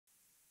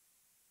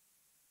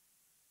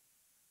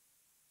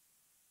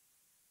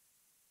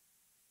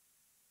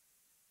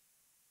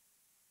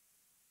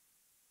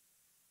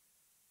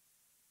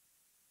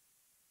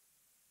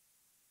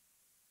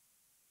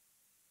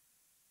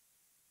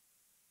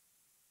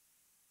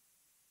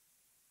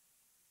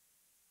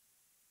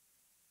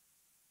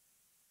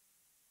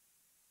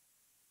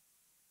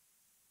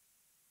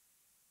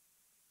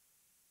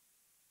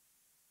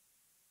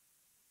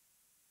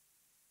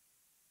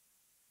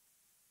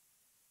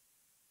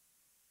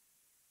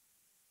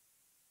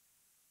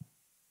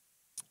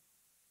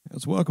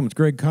Let's welcome. It's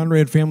Greg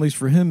Conrad, Families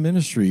for Him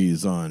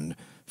Ministries on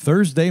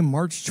Thursday,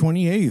 March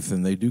 28th,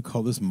 and they do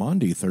call this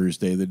Maundy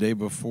Thursday, the day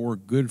before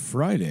Good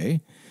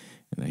Friday.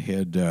 And I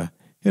had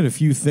a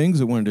few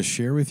things I wanted to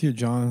share with you.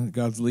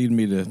 God's leading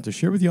me to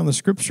share with you on the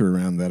scripture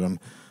around that. I'm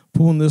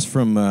pulling this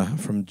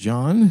from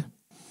John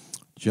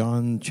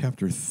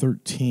chapter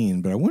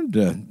 13, but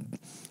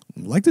I'd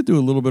like to do a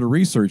little bit of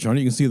research on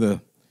it.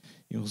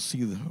 You'll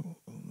see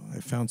I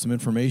found some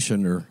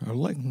information, or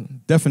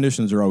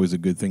definitions are always a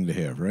good thing to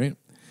have, right?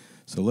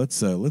 So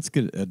let's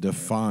get a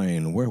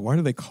define. Why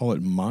do they call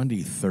it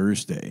Maundy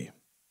Thursday?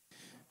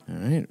 All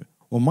right.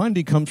 Well,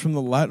 Maundy comes from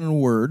the Latin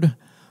word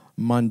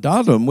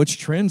mandatum, which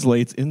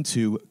translates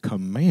into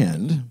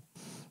command.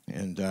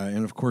 And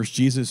of course,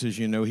 Jesus, as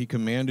you know, he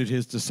commanded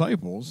his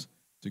disciples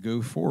to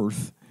go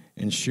forth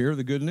and share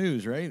the good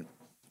news, right?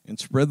 And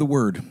spread the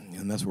word.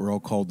 And that's what we're all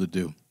called to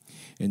do.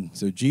 And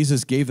so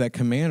Jesus gave that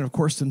command, of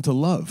course, and to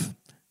love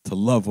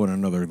one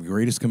another, the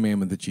greatest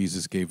commandment that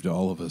Jesus gave to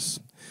all of us.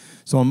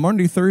 So on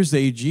Maundy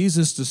Thursday,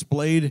 Jesus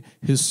displayed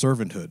his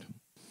servanthood.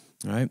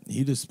 Right?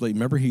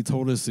 Remember he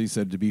told us, he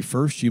said, to be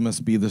first, you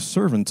must be the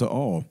servant to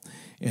all.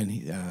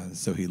 And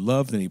so he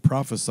loved and he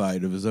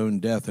prophesied of his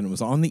own death. And it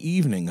was on the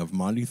evening of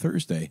Maundy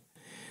Thursday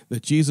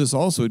that Jesus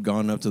also had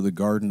gone up to the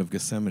Garden of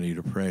Gethsemane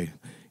to pray.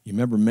 You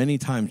remember many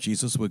times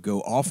Jesus would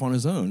go off on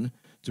his own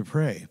to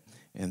pray.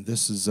 And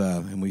this is,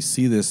 and we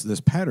see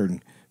this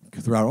pattern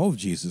throughout all of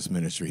Jesus'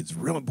 ministry. It's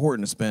real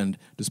important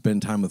to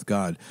spend time with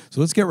God. So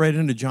let's get right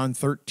into John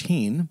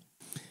 13,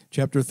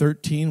 chapter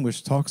 13,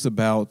 which talks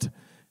about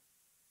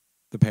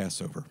the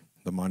Passover,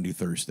 the Maundy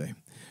Thursday.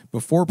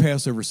 Before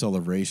Passover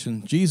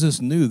celebration, Jesus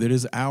knew that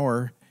his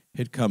hour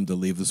had come to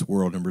leave this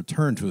world and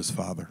return to his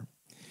Father.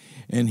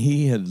 And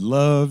he had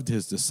loved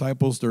his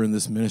disciples during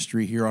this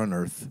ministry here on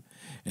earth,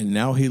 and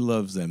now he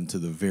loves them to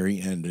the very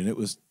end. And it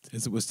was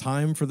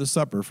time for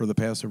the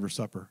Passover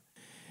supper.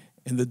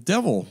 And the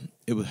devil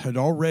had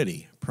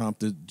already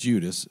prompted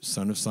Judas,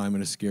 son of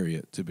Simon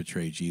Iscariot, to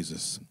betray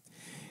Jesus.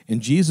 And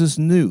Jesus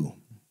knew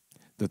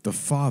that the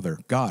Father,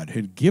 God,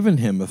 had given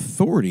him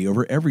authority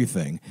over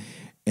everything,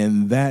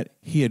 and that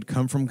he had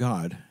come from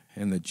God,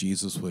 and that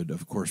Jesus would,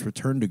 of course,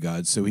 return to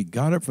God. So he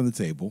got up from the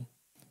table.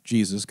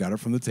 Jesus got up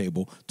from the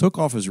table, took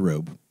off his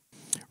robe,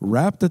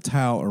 wrapped a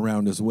towel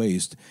around his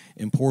waist,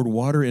 and poured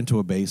water into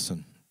a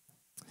basin.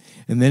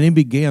 And then he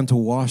began to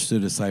wash the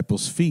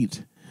disciples'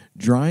 feet,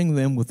 drying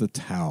them with the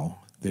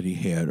towel that he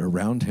had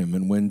around him.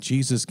 And when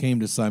Jesus came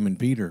to Simon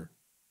Peter,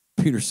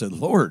 Peter said,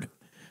 "Lord,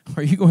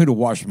 are you going to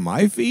wash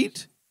my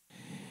feet?"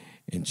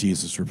 And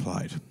Jesus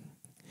replied,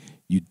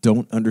 "You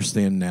don't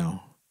understand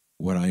now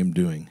what I am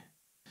doing,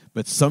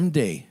 but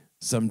someday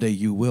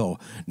you will."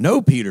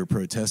 "No," Peter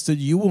protested,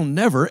 "you will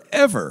never,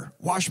 ever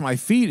wash my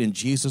feet." And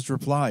Jesus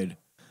replied,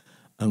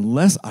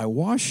 "Unless I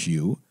wash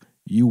you,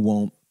 you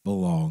won't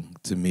belong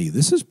to me."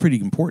 This is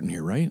pretty important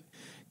here, right?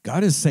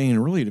 God is saying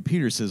really to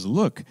Peter, says,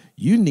 look,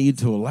 you need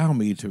to allow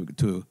me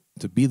to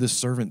be the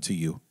servant to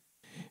you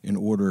in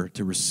order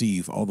to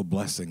receive all the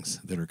blessings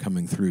that are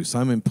coming through.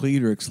 Simon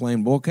Peter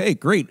exclaimed, "Well, okay,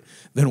 great.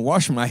 Then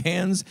wash my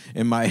hands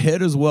and my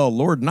head as well,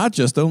 Lord, not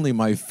just only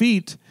my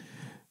feet."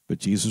 But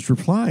Jesus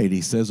replied,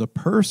 he says, "A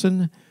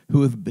person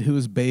who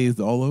is bathed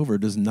all over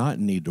does not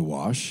need to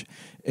wash,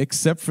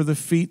 except for the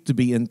feet to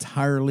be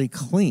entirely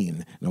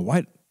clean." Now,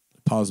 why?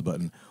 Pause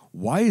button.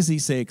 Why does he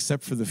say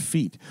except for the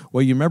feet?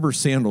 Well, you remember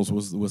sandals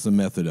was the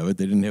method of it.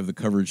 They didn't have the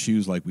covered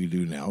shoes like we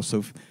do now.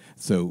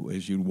 So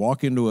as you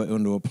walk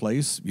into a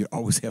place, you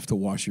always have to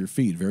wash your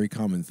feet. Very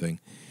common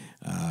thing.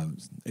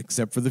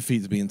 Except for the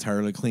feet to be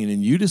entirely clean.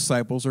 And you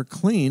disciples are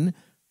clean,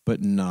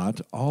 but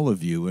not all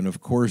of you. And of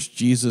course,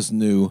 Jesus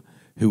knew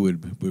who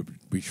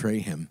would betray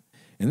him.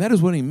 And that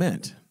is what he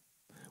meant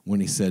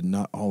when he said,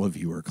 "Not all of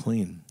you are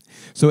clean."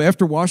 So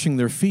after washing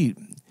their feet,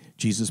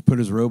 Jesus put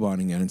his robe on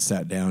again and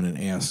sat down and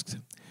asked,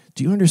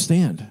 "Do you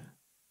understand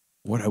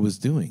what I was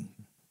doing?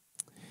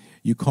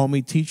 You call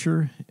me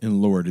teacher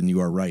and Lord, and you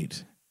are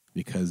right,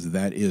 because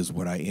that is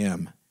what I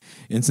am.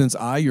 And since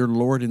I, your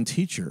Lord and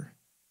teacher,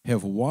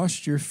 have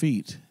washed your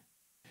feet,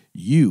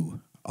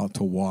 you ought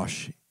to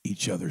wash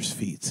each other's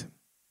feet.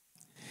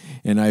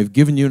 And I have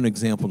given you an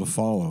example to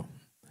follow.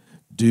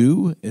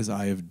 Do as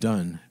I have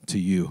done to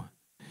you."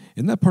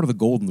 Isn't that part of the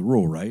golden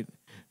rule, right?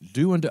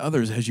 Do unto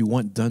others as you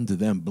want done to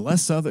them.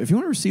 Bless others. If you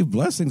want to receive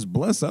blessings,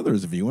 bless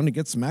others. If you want to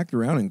get smacked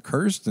around and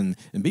cursed and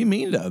be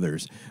mean to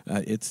others,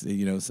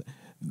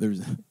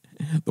 there's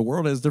the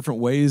world has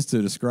different ways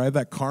to describe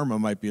that. Karma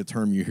might be a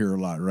term you hear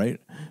a lot, right?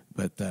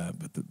 But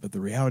the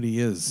reality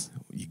is,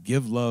 you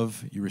give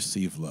love, you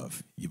receive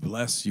love. You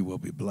bless, you will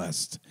be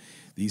blessed.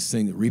 These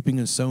things, reaping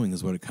and sowing,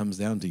 is what it comes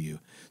down to you.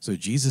 So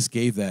Jesus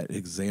gave that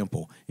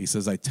example. He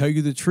says, "I tell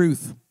you the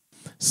truth.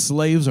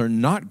 Slaves are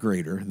not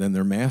greater than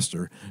their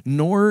master,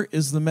 nor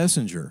is the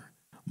messenger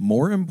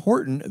more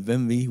important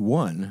than the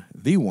one,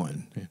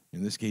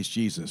 in this case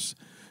Jesus,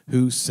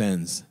 who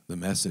sends the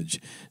message.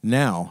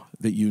 Now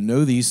that you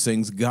know these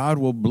things, God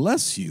will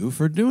bless you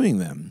for doing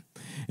them.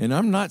 And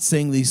I'm not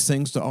saying these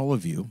things to all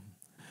of you.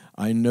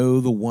 I know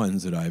the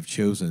ones that I've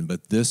chosen,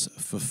 but this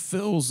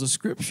fulfills the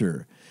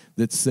scripture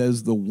that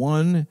says the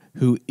one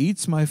who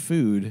eats my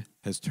food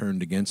has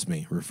turned against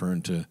me,"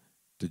 referring to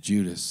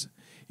Judas.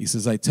 He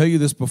says, "I tell you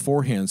this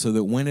beforehand so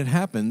that when it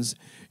happens,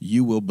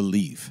 you will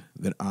believe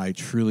that I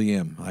truly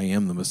am. I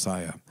am the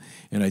Messiah.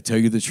 And I tell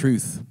you the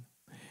truth.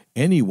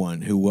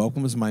 Anyone who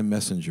welcomes my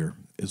messenger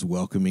is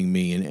welcoming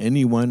me, and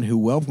anyone who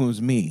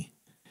welcomes me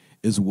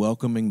is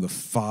welcoming the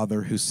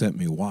Father who sent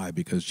me." Why?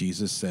 Because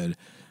Jesus said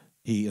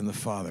he and the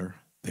Father,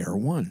 they are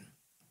one.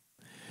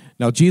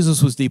 Now,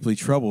 Jesus was deeply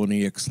troubled, and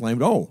he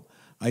exclaimed, "Oh,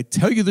 I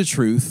tell you the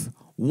truth,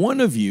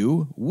 one of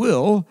you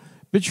will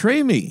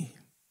betray me."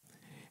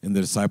 And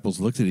the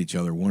disciples looked at each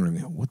other, wondering,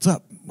 "What's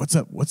up? What's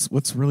up?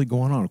 What's really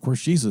going on?" Of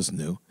course, Jesus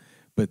knew,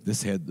 but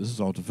this is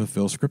all to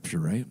fulfill Scripture,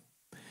 right?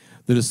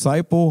 The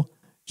disciple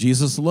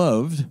Jesus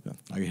loved,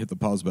 I can hit the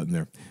pause button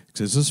there,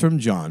 because this is from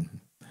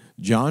John.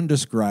 John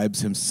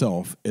describes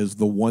himself as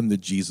the one that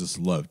Jesus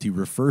loved. He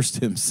refers to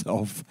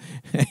himself,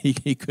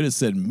 he could have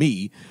said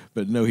me,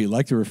 but no, he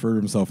liked to refer to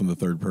himself in the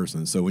third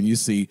person. So when you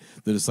see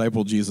the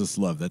disciple Jesus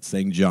loved, that's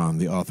saying John,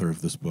 the author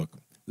of this book,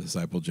 the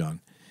disciple John.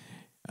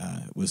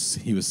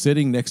 He was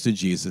sitting next to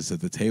Jesus at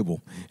the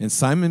table, and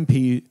Simon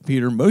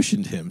Peter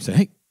motioned him, said,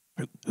 "Hey,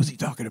 who's he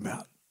talking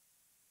about?"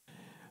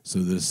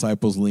 So the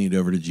disciples leaned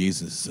over to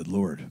Jesus and said,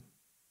 "Lord,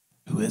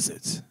 who is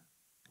it?"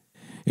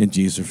 And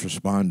Jesus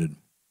responded,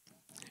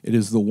 "It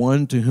is the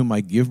one to whom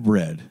I give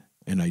bread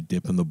and I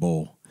dip in the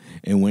bowl."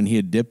 And when he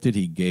had dipped it,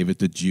 he gave it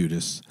to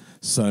Judas,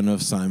 son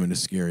of Simon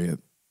Iscariot.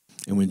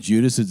 And when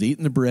Judas had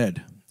eaten the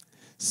bread,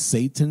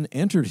 Satan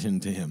entered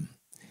into him.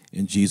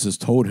 And Jesus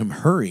told him,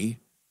 "Hurry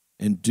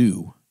and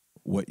do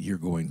what you're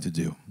going to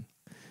do."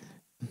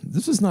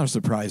 This is not a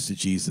surprise to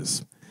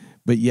Jesus.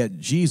 But yet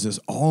Jesus,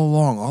 all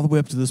along, all the way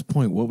up to this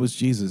point, what was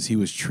Jesus? He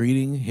was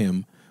treating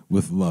him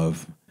with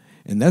love.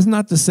 And that's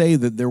not to say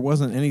that there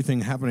wasn't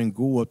anything happening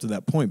cool up to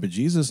that point, but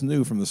Jesus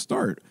knew from the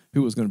start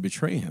who was going to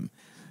betray him.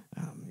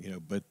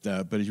 But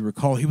as you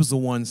recall, he was the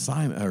one,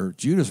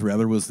 Judas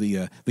rather, was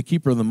the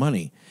keeper of the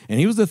money. And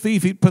he was the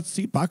thief. He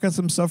pockets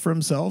some stuff for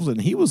himself, and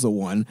he was the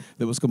one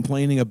that was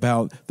complaining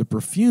about the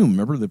perfume.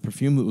 Remember the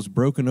perfume that was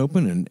broken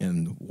open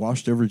and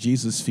washed over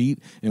Jesus' feet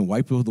and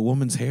wiped with the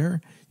woman's hair?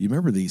 You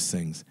remember these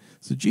things.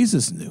 So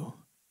Jesus knew.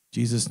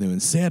 Jesus knew.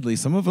 And sadly,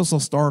 some of us will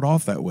start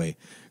off that way.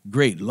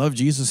 Great, love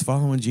Jesus,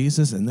 following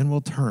Jesus, and then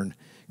we'll turn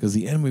because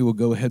the enemy will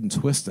go ahead and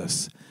twist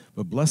us.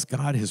 But bless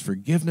God, his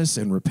forgiveness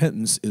and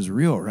repentance is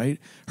real, right?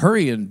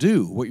 Hurry and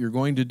do what you're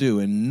going to do.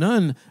 And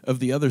none of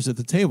the others at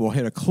the table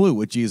had a clue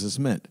what Jesus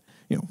meant.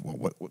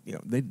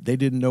 They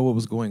didn't know what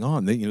was going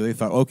on. They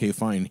thought, okay,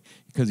 fine,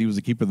 because he was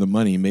the keeper of the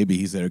money. Maybe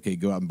he said, okay,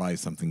 go out and buy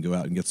something. Go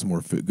out and get some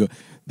more food.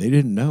 They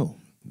didn't know.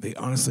 They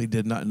honestly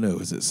did not know,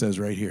 as it says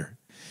right here.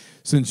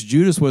 Since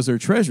Judas was their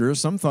treasurer,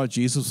 some thought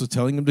Jesus was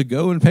telling them to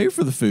go and pay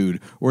for the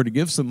food or to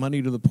give some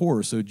money to the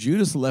poor. So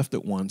Judas left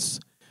at once,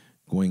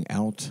 going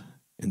out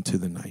into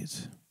the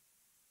night.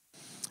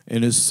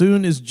 And as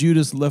soon as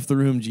Judas left the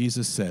room,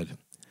 Jesus said,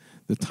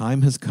 "The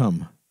time has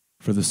come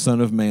for the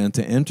Son of Man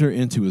to enter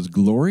into his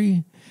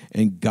glory,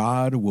 and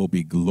God will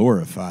be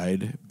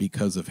glorified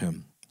because of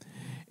him.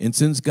 And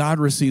since God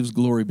receives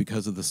glory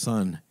because of the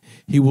Son,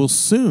 he will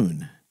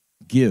soon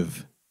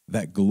give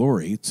that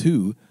glory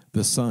to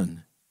the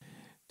Son.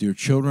 Dear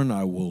children,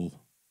 I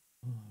will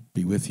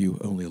be with you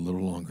only a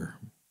little longer.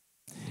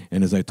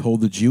 And as I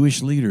told the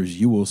Jewish leaders,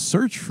 you will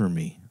search for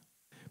me,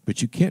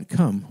 but you can't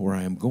come where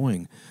I am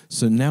going.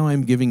 So now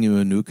I'm giving you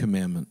a new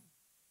commandment.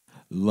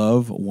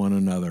 Love one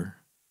another.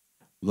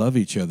 Love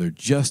each other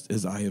just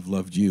as I have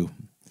loved you.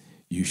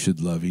 You should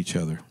love each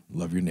other.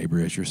 Love your neighbor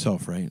as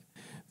yourself, right?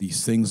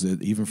 These things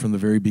that even from the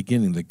very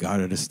beginning that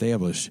God had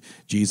established,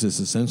 Jesus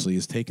essentially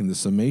has taken the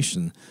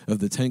summation of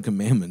the 10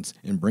 Commandments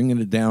and bringing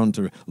it down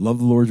to love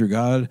the Lord your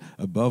God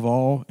above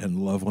all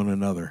and love one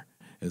another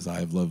as I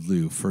have loved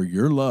you. For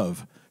your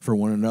love for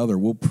one another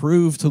will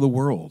prove to the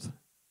world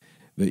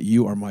that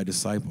you are my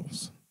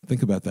disciples.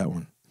 Think about that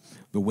one.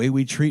 The way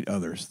we treat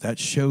others, that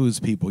shows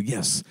people,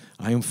 yes,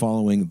 I am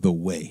following the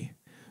way,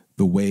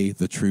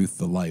 the truth,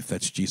 the life.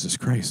 That's Jesus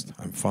Christ.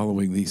 I'm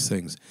following these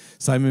things.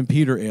 Simon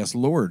Peter asked,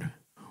 Lord,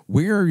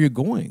 where are you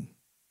going?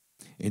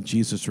 And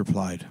Jesus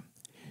replied,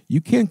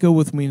 you can't go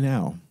with me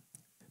now,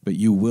 but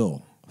you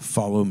will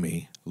follow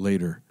me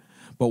later.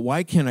 But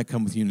why can't I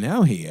come with you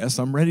now, he asked.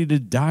 I'm ready to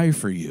die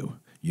for you.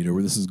 You know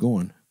where this is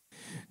going.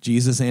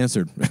 Jesus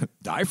answered,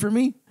 die for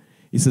me?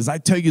 He says, I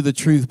tell you the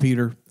truth,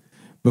 Peter.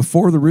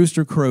 Before the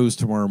rooster crows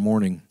tomorrow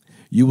morning,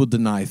 you will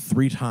deny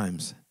 3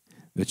 times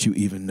that you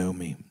even know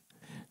me.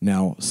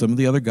 Now, some of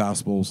the other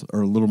Gospels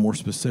are a little more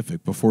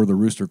specific. Before the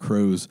rooster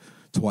crows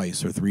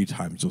twice or 3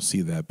 times, you'll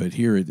see that. But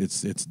here,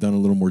 it's done a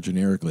little more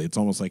generically. It's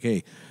almost like,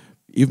 hey,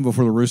 even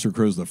before the rooster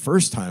crows the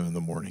first time in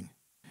the morning,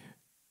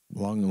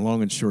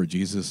 long and short,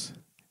 Jesus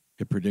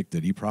had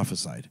predicted, he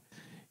prophesied.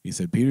 He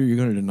said, Peter, you're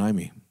going to deny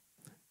me.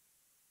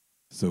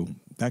 So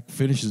that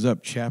finishes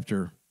up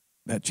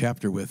that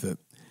chapter with it.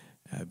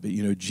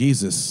 But,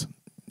 Jesus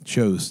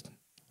chose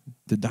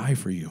to die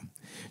for you.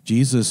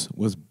 Jesus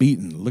was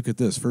beaten. Look at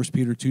this, 1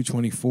 Peter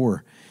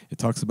 2:24. It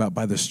talks about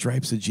by the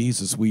stripes of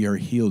Jesus we are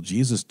healed.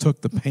 Jesus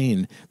took the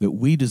pain that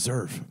we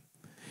deserve.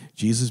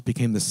 Jesus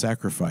became the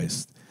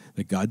sacrifice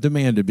that God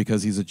demanded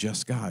because he's a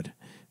just God.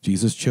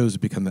 Jesus chose to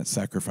become that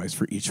sacrifice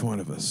for each one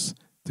of us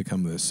to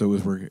come to this. So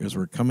as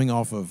we're coming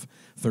off of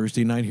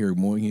Thursday night here,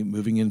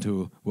 moving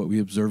into what we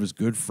observe as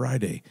Good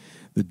Friday,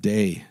 the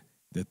day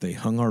that they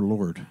hung our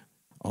Lord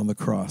on the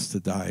cross to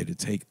die, to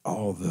take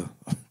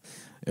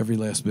every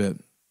last bit.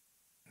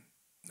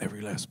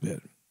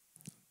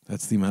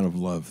 That's the amount of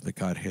love that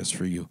God has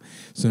for you.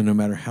 So no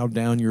matter how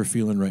down you're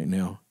feeling right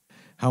now,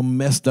 how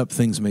messed up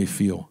things may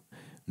feel,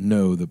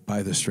 know that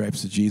by the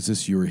stripes of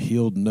Jesus you are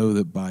healed. Know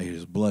that by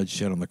his blood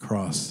shed on the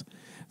cross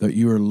that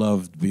you are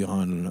loved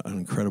beyond an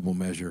incredible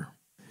measure.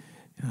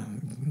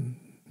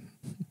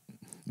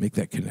 Make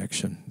that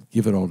connection.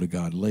 Give it all to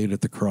God. Lay it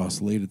at the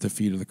cross. Lay it at the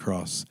feet of the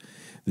cross.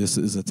 This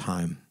is a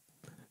time.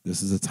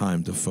 This is a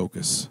time to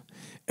focus.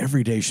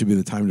 Every day should be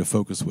the time to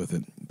focus with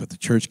it. But the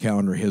church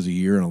calendar has a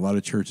year, and a lot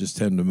of churches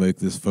tend to make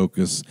this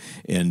focus,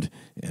 and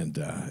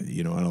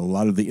a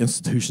lot of the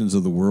institutions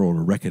of the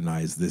world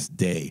recognize this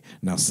day.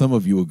 Now, some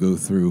of you will go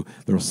through.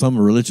 There are some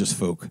religious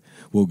folk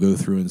will go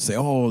through and say,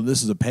 "Oh,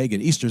 this is a pagan.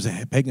 Easter's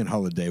a pagan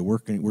holiday,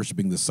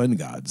 worshiping the sun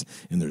gods,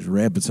 and there's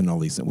rabbits and all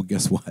these things." Well,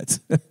 guess what?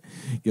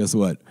 Guess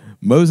what?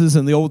 Moses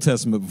in the Old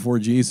Testament before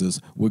Jesus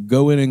would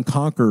go in and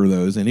conquer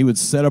those, and he would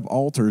set up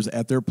altars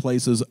at their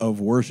places of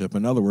worship.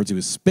 In other words, he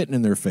was spitting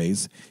in their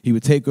face. He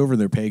would take over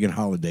their pagan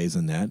holidays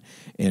and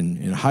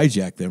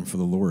hijack them for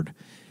the Lord.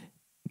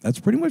 That's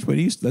pretty much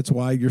that's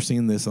why you're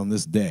seeing this on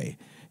this day.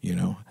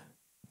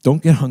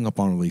 Don't get hung up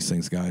on all these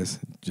things, guys.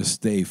 Just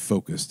stay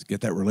focused.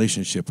 Get that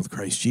relationship with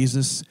Christ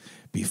Jesus.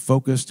 Be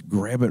focused.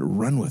 Grab it.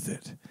 Run with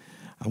it.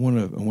 I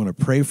want to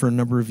pray for a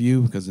number of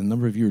you, because a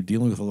number of you are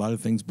dealing with a lot of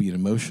things, be it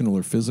emotional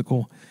or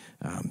physical.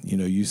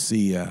 You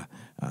see, I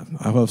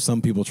have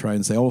some people try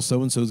and say, "Oh,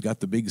 so-and-so's got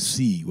the big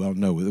C." Well,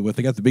 no, if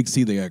they got the big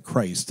C, they got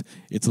Christ.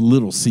 It's a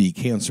little c,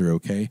 cancer,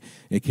 okay?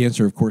 And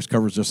cancer, of course,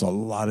 covers just a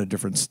lot of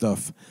different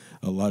stuff,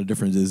 a lot of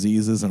different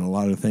diseases, and a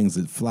lot of things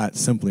that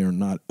simply are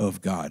not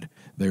of God.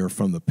 They are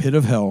from the pit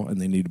of hell,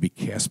 and they need to be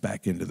cast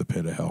back into the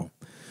pit of hell.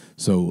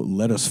 So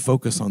let us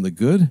focus on the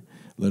good.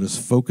 Let us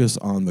focus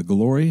on the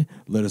glory.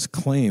 Let us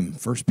claim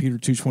 1 Peter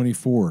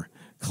 2:24.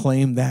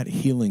 Claim that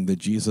healing that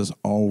Jesus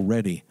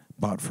already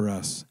bought for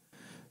us.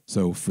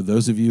 So for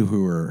those of you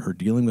who are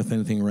dealing with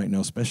anything right now,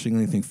 especially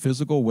anything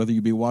physical, whether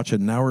you be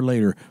watching now or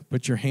later,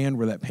 put your hand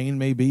where that pain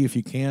may be if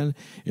you can.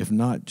 If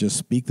not, just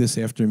speak this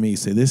after me.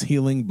 Say, "This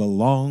healing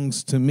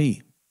belongs to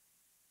me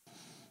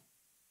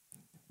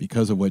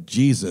because of what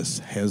Jesus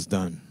has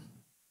done.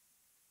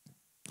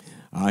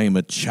 I am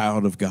a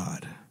child of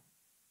God.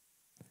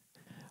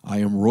 I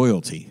am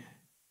royalty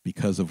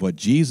because of what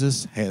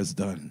Jesus has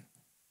done."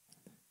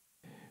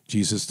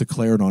 Jesus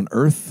declared on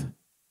earth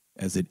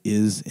as it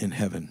is in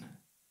heaven.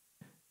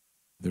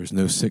 There's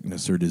no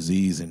sickness or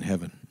disease in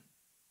heaven.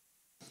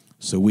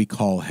 So we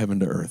call heaven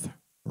to earth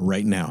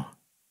right now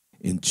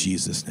in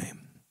Jesus'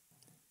 name.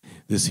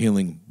 This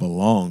healing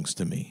belongs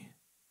to me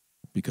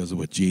because of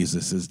what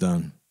Jesus has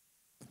done.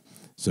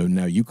 So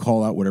now you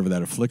call out whatever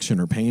that affliction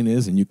or pain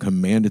is, and you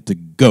command it to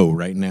go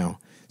right now.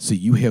 So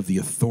you have the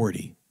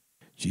authority.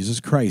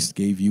 Jesus Christ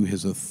gave you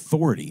his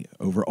authority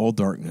over all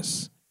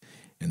darkness,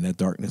 and that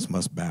darkness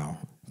must bow.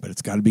 But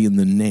it's got to be in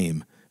the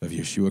name of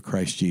Yeshua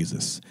Christ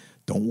Jesus.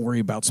 Don't worry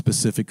about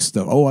specific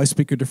stuff. "Oh, I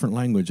speak a different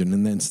language." And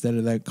then instead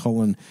of that, they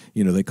call him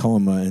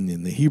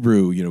in the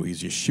Hebrew,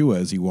 he's Yeshua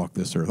as he walked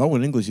this earth. Oh,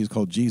 in English, he's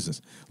called Jesus.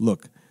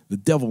 Look, the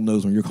devil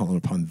knows when you're calling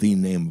upon the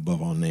name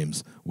above all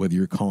names, whether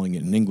you're calling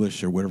it in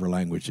English or whatever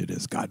language it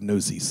is. God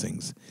knows these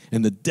things.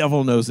 And the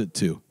devil knows it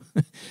too.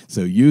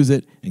 So use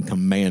it and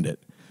command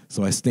it.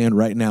 So I stand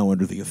right now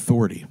under the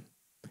authority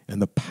and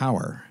the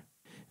power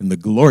in the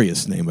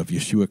glorious name of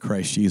Yeshua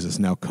Christ Jesus,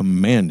 now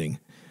commanding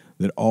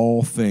that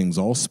all things,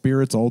 all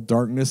spirits, all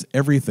darkness,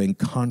 everything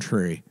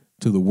contrary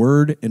to the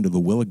word and to the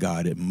will of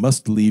God, it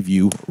must leave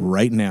you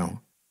right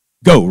now.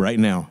 Go right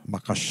now.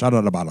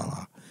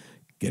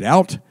 Get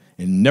out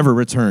and never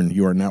return.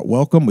 You are not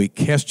welcome. We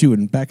cast you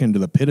back into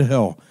the pit of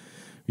hell.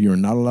 You are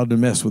not allowed to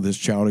mess with this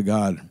child of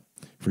God.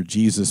 For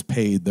Jesus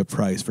paid the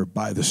price, for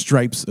by the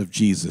stripes of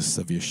Jesus,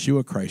 of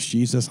Yeshua Christ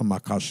Jesus,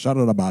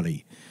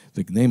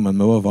 the name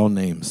above all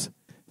names.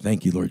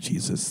 Thank you, Lord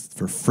Jesus,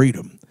 for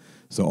freedom.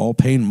 So all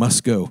pain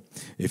must go.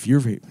 If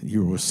you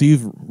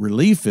receive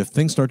relief, if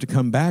things start to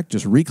come back,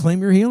 just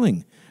reclaim your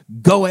healing.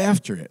 Go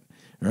after it.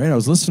 All right. I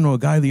was listening to a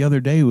guy the other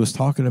day who was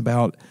talking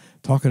about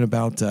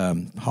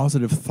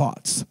positive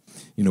thoughts.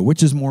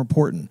 Which is more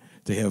important,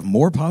 to have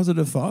more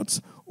positive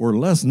thoughts or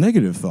less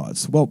negative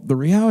thoughts? Well, the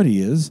reality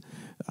is,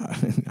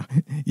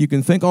 you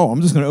can think, "Oh,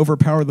 I'm just going to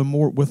overpower them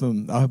more with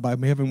them by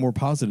having more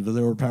positive that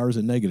overpowers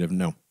a negative."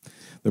 No.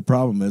 The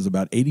problem is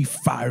about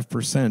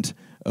 85%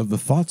 of the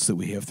thoughts that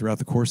we have throughout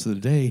the course of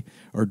the day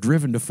are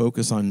driven to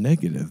focus on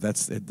negative.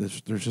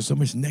 There's just so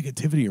much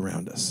negativity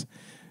around us.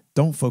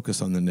 Don't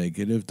focus on the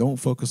negative. Don't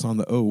focus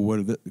on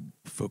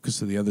focus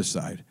to the other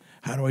side.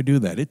 How do I do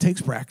that? It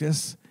takes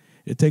practice.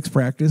 It takes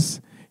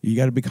practice. You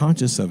got to be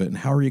conscious of it. And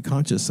how are you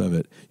conscious of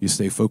it? You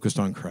stay focused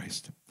on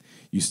Christ.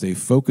 You stay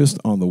focused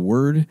on the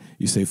Word.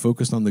 You stay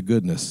focused on the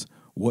goodness.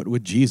 What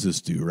would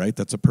Jesus do, right?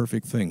 That's a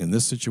perfect thing. In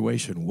this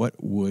situation, what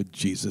would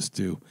Jesus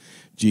do?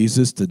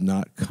 Jesus did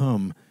not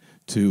come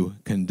to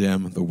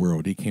condemn the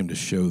world. He came to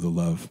show the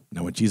love.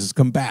 Now, when Jesus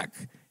comes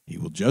back, he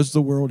will judge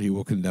the world. He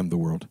will condemn the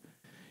world.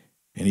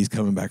 And he's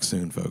coming back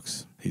soon,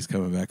 folks. He's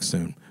coming back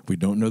soon. We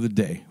don't know the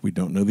day. We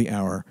don't know the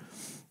hour.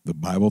 The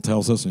Bible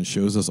tells us and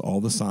shows us all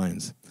the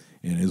signs.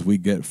 And as we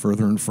get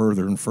further and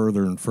further and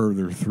further and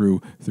further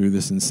through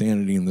this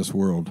insanity in this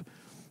world,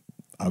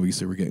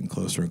 obviously we're getting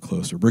closer and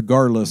closer.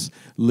 Regardless,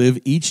 live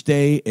each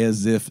day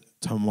as if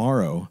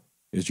tomorrow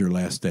is your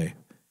last day.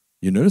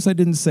 You notice I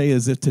didn't say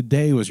as if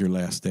today was your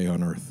last day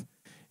on earth.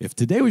 If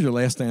today was your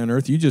last day on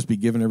earth, you'd just be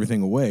giving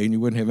everything away and you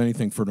wouldn't have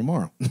anything for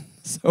tomorrow.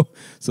 So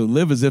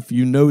live as if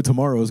you know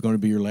tomorrow is going to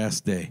be your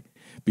last day.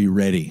 Be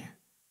ready.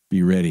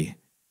 Be ready.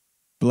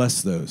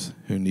 Bless those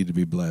who need to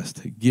be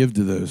blessed. Give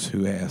to those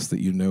who ask that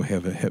you know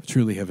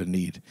truly have a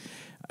need.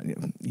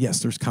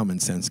 Yes, there's common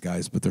sense,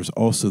 guys, but there's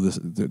also this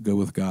that go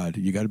with God.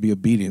 You got to be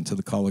obedient to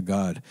the call of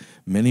God.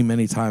 Many,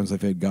 many times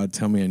I've had God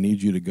tell me I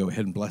need you to go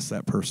ahead and bless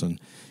that person,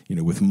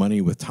 with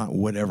money, with time,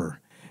 whatever.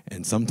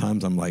 And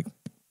sometimes I'm like,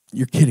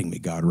 you're kidding me,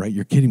 God, right?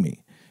 You're kidding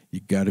me. You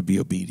got to be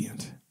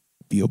obedient.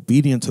 Be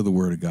obedient to the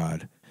Word of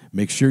God.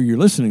 Make sure you're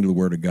listening to the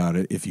Word of God.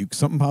 If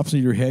something pops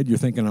in your head, you're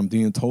thinking, I'm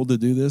being told to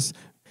do this.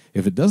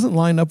 If it doesn't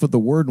line up with the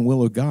Word and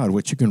will of God,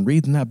 which you can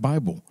read in that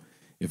Bible,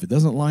 if it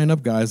doesn't line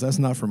up, guys, that's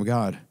not from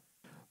God.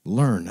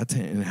 Learn.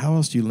 And how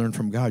else do you learn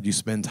from God? You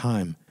spend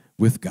time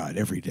with God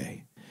every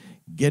day,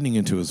 getting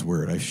into His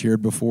Word. I've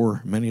shared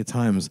before many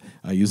times.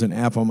 I use an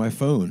app on my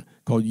phone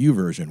called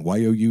YouVersion,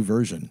 YOU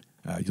version.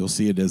 You'll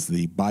see it as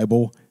the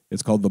Bible.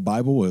 It's called the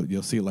Bible.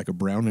 You'll see it like a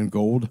brown and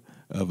gold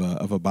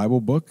of a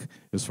Bible book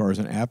as far as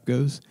an app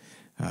goes.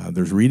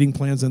 There's reading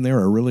plans in there.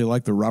 I really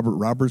like the Robert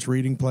Roberts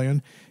reading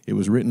plan. It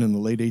was written in the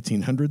late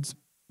 1800s,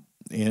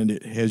 and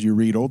it has you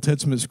read Old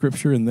Testament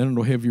Scripture, and then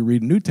it'll have you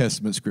read New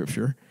Testament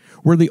Scripture,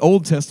 where the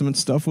Old Testament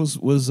stuff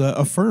was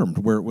affirmed,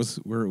 where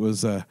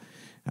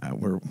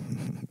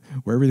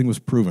everything was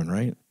proven,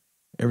 right?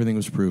 Everything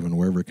was proven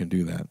wherever it can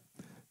do that.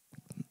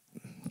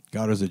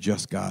 God is a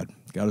just God.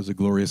 God is a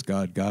glorious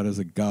God. God is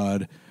a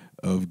God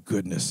of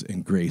goodness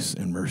and grace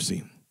and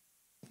mercy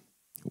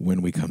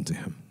when we come to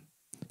Him.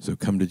 So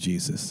come to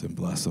Jesus and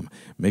bless Him.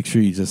 Make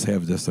sure you just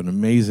have an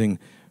amazing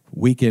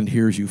weekend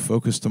here as you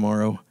focus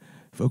tomorrow.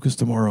 Focus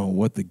tomorrow on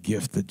what the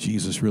gift that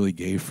Jesus really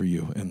gave for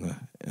you and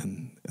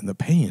the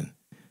pain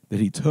that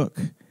He took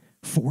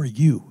for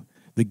you,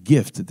 the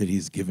gift that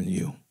He's given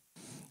you.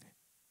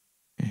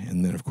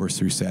 And then, of course,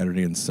 through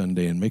Saturday and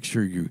Sunday, and make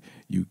sure you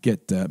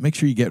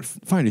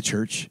find a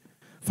church.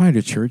 Find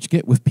a church,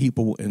 get with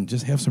people, and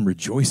just have some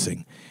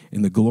rejoicing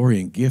in the glory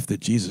and gift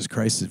that Jesus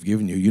Christ has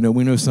given you.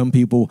 We know some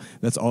people,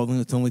 that's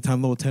the only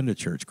time they'll attend a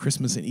church,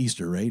 Christmas and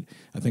Easter, right?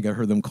 I think I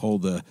heard them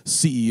called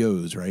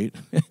CEOs, right?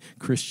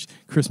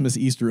 Christmas,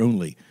 Easter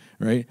only,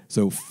 right?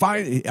 So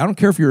I don't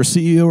care if you're a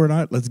CEO or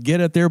not, let's get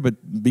it there,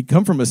 but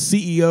become from a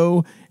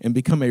CEO and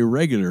become a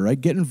regular, right?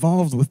 Get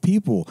involved with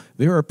people.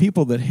 There are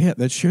people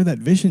that share that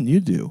vision you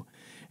do,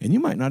 and you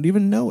might not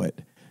even know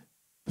it.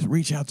 Just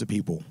reach out to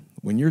people.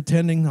 When you're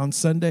attending on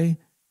Sunday,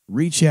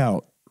 reach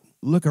out,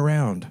 look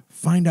around,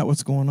 find out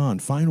what's going on,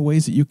 find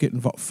ways that you get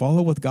involved,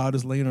 follow what God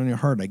is laying on your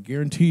heart. I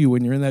guarantee you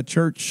when you're in that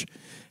church,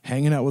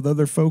 hanging out with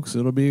other folks,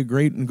 it'll be a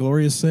great and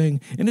glorious thing.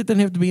 And it doesn't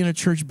have to be in a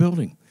church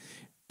building.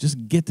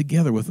 Just get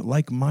together with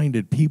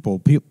like-minded people,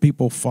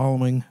 people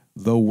following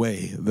the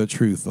way, the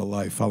truth, the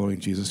life, following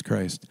Jesus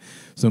Christ.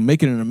 So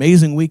make it an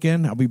amazing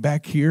weekend. I'll be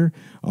back here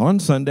on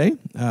Sunday.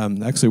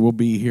 Actually, we'll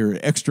be here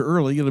extra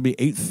early. It'll be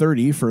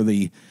 8:30 for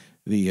the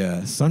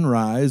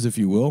sunrise, if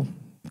you will.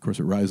 Of course,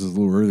 it rises a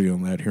little early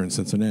on that here in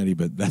Cincinnati,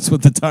 but that's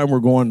what the time we're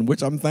going,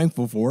 which I'm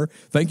thankful for.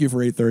 Thank you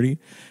for 8:30.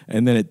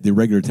 And then at the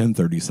regular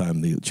 10:30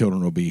 time, the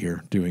children will be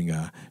here doing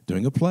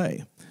a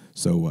play.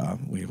 So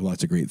we have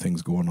lots of great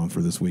things going on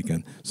for this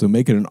weekend. So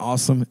make it an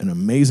awesome and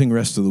amazing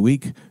rest of the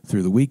week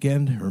through the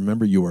weekend.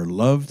 Remember, you are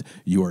loved,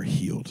 you are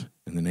healed.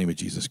 In the name of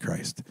Jesus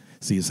Christ.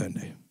 See you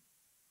Sunday.